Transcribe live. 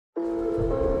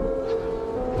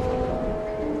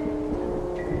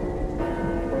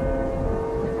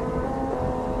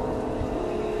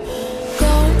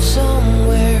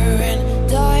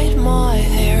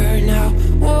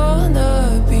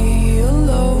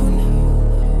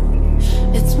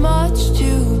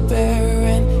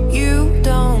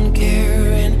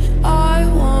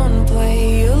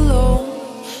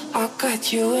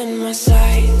got you in my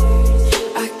sight.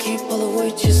 I keep all the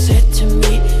words you said to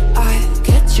me. I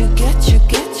get you, get you,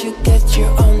 get you, get you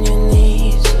on your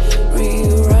knees.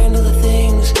 Rewrite all the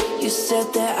things you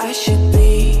said that I should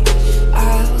be.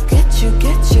 I'll get you,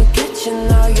 get you, get you.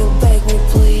 Now you'll beg me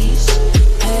please.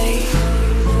 Hey,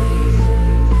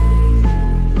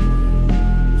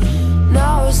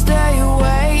 now I stay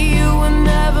away. You were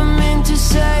never meant to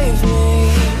save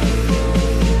me.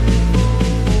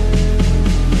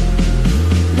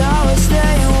 Now I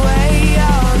stay away.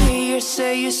 I wanna hear you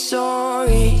say you're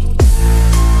sorry.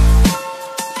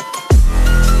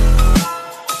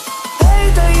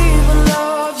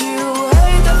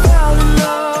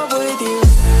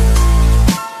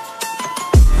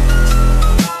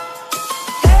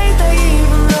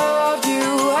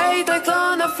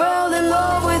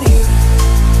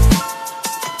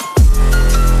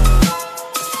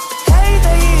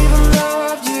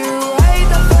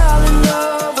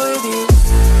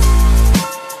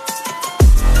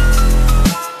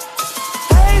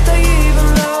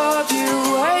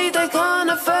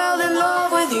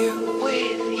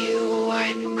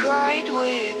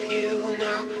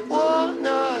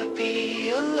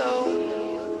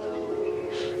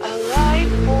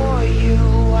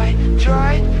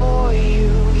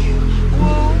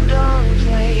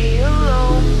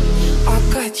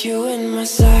 You in my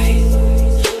sight.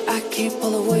 I keep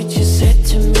all the words you said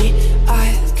to me.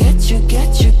 I get you,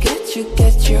 get you, get you,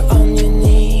 get you on your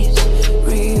knees.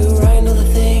 Rewrite all the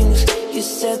things you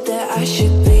said that I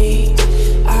should be.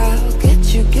 I'll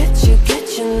get you, get you,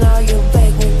 get you. Now you'll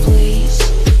beg me please.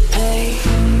 Hey,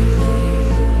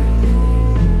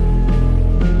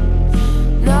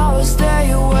 now I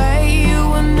stay away. You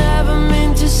were never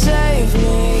meant to save me.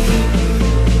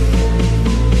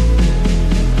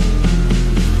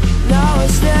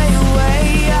 Stay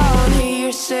away, I wanna hear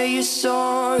you say you're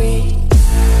sorry.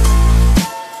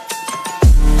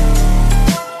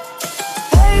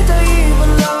 Hate I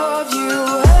even loved you,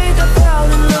 hate I fell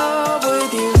in love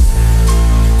with you.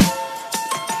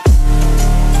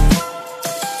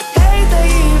 Hate I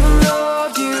even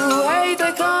loved you, hate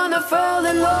I kinda fell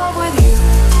in love with you.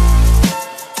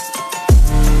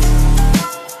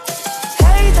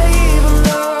 Hate I even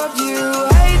loved you,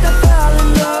 hate I fell in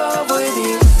love with you.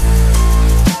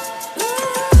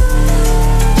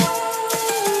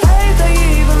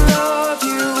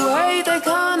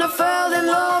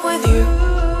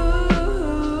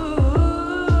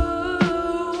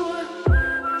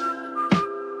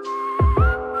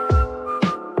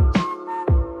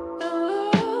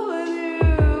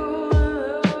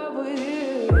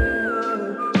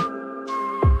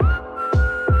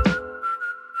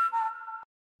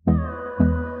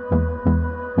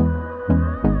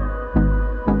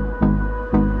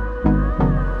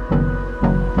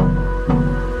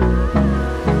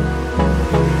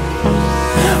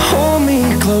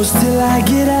 Till I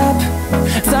get up,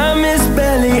 time is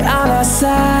barely on our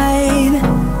side.